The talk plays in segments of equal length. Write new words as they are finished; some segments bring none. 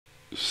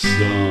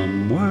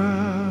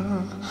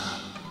Somewhere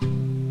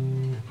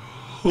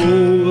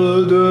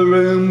over the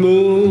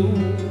rainbow,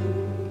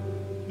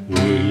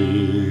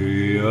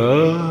 way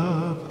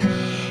up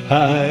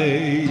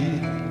high,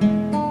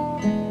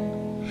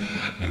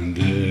 and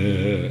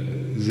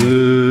there's a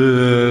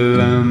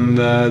land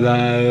that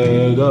I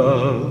heard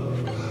of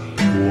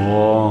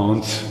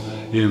once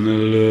in a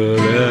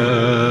lullaby.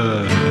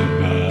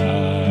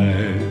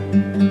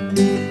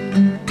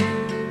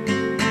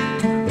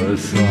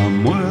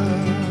 Somewhere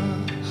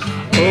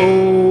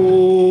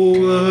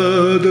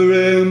over the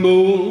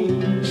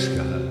rainbow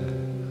sky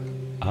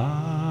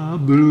are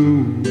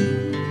blue,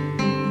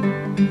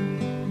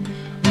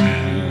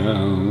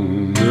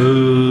 and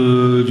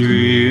the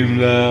dream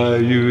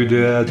that you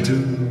dare to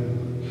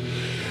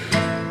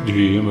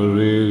dream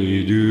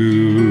really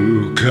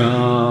do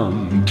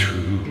come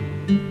true.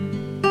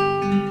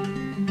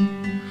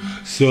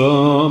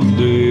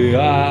 Someday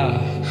I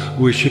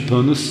wish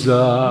upon a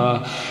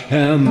star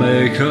and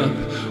make up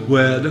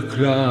where the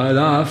clouds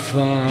are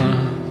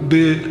far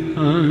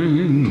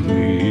behind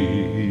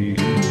me,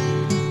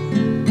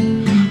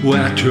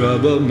 where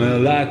trouble may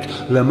like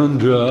lemon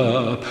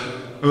drop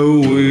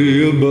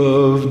away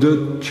above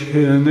the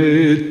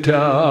chimney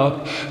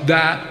top.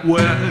 That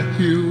where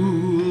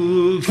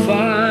you'll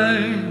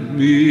find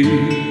me.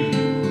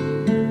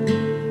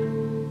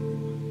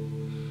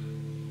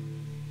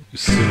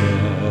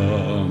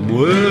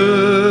 Somewhere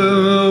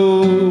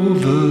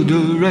over the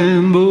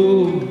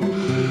rainbow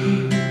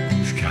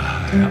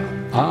sky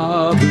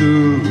are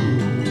blue,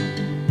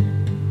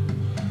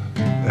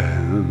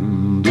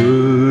 and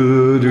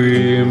the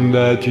dream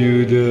that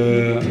you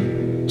dare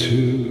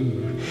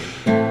to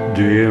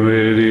dream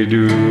really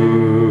do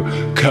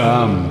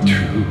come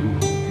true.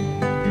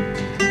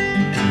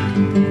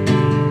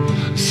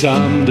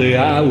 Someday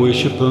I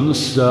wish upon a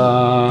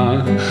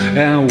star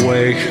and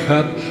wake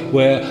up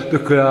where the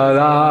clouds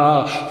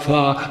are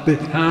far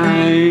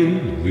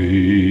behind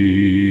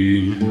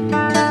me,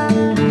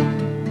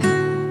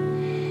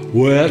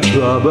 where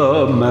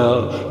trouble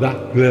melt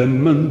like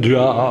lemon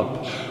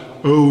drop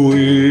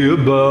away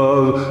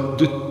above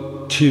the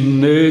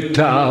chimney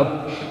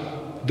top.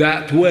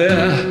 That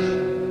where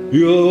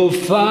you'll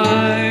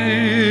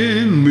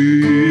find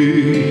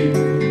me.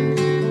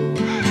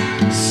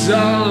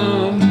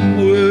 Somewhere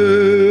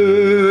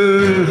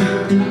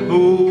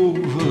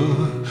over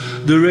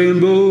the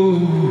rainbow,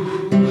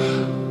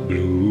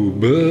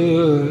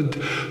 bluebird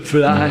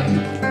fly.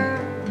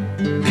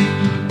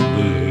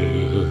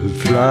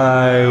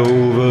 Fly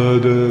over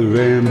the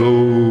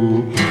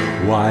rainbow.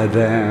 Why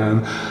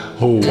then,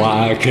 oh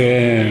why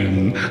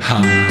can't I?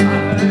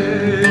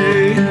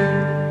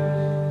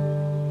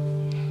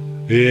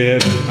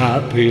 If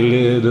happy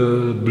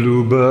little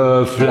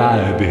bluebird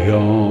fly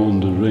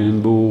beyond the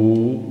rainbow,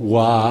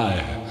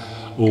 why,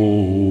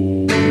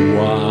 oh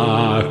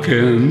why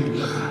can't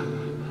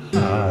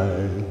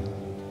I?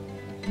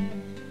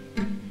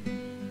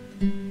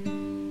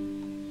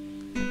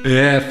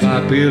 If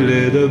happy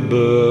little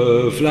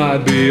bird fly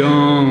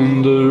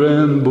beyond the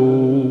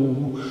rainbow,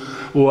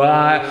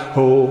 why,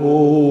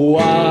 oh,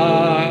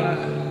 why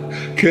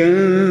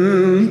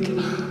can't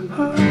I?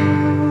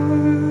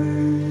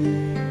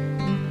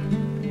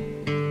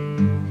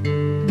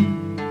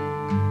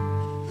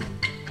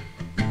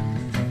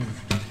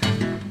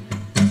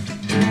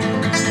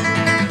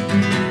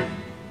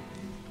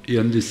 You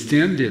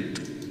understand it?